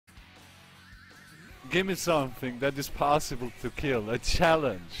Give me something that is possible to kill. A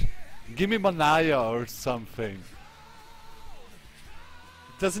challenge. Give me Manaya or something.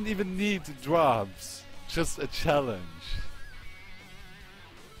 It doesn't even need drops. Just a challenge.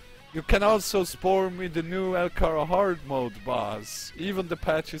 You can also spawn me the new Elkara hard mode boss. Even the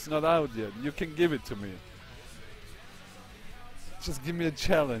patch is not out yet. You can give it to me. Just give me a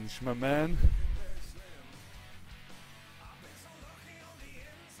challenge, my man.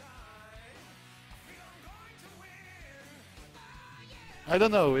 I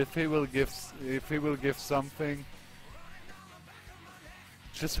don't know if he will give something.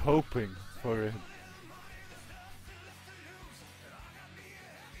 Just hoping for it.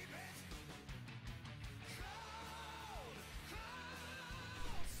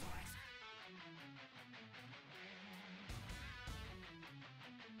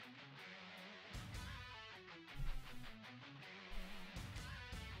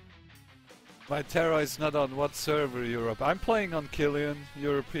 My Tera is not on what server, Europe? I'm playing on Killian,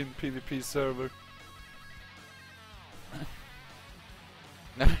 European PvP server.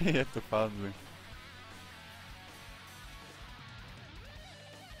 He had to find me.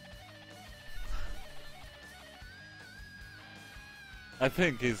 I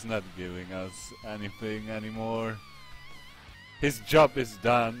think he's not giving us anything anymore. His job is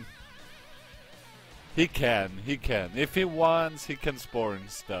done. He can. If he wants, he can spawn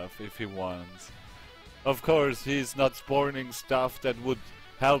stuff, if he wants. Of course, he's not spawning stuff that would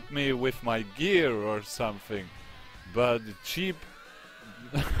help me with my gear or something. But cheap...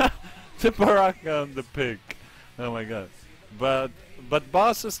 the Baraka and the pig. Oh my god. But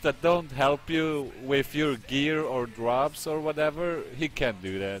bosses that don't help you with your gear or drops or whatever, he can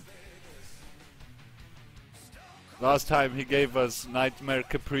do that. Last time he gave us Nightmare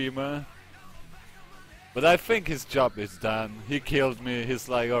Caprima. But I think his job is done. He killed me, he's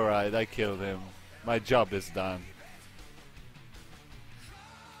like, alright, I killed him. My job is done.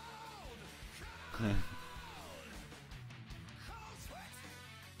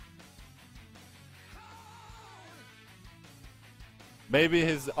 Maybe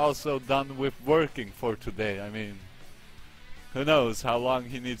he's also done with working for today. I mean, who knows how long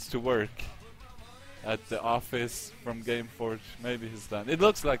he needs to work at the office from Gameforge. Maybe he's done. It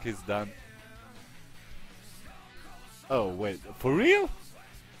looks like he's done. Oh wait, for real?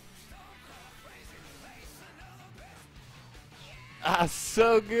 Ah,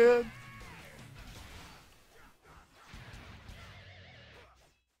 so good!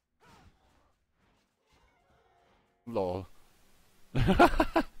 Lol.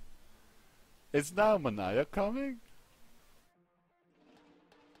 Is now Manaya coming?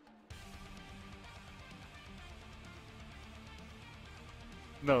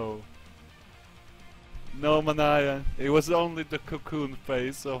 No. No, Manaya. It was only the cocoon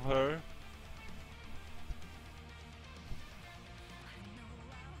face of her.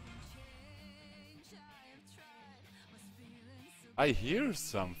 I hear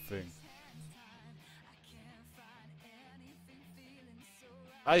something.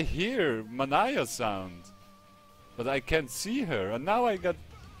 I hear Manaya sound. But I can't see her. And now I got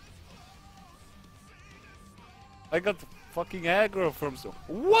fucking aggro from so.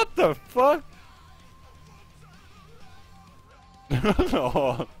 What the fuck?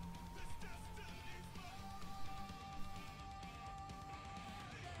 No.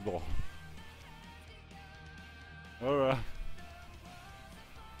 No. Alright.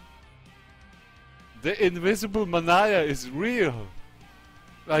 The invisible Manaya is real.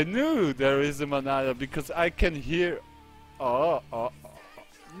 I knew there is a Manaya because I can hear. Oh.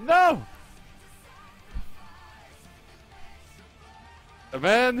 No!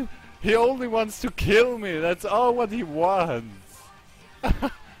 Man, he only wants to kill me. That's all what he wants.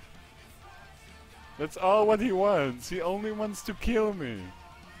 That's all what he wants. He only wants to kill me.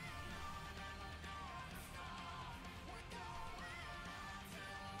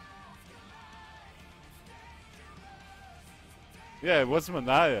 Yeah, it was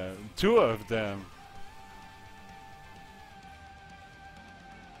Manaya. Two of them.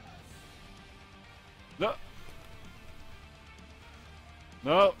 No.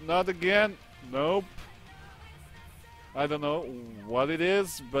 No, not again. Nope. I don't know what it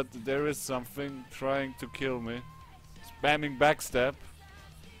is, but there is something trying to kill me. Spamming backstab.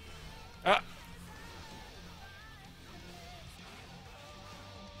 Ah!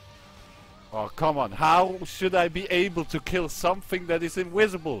 Oh, come on. How should I be able to kill something that is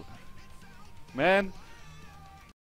invisible? Man,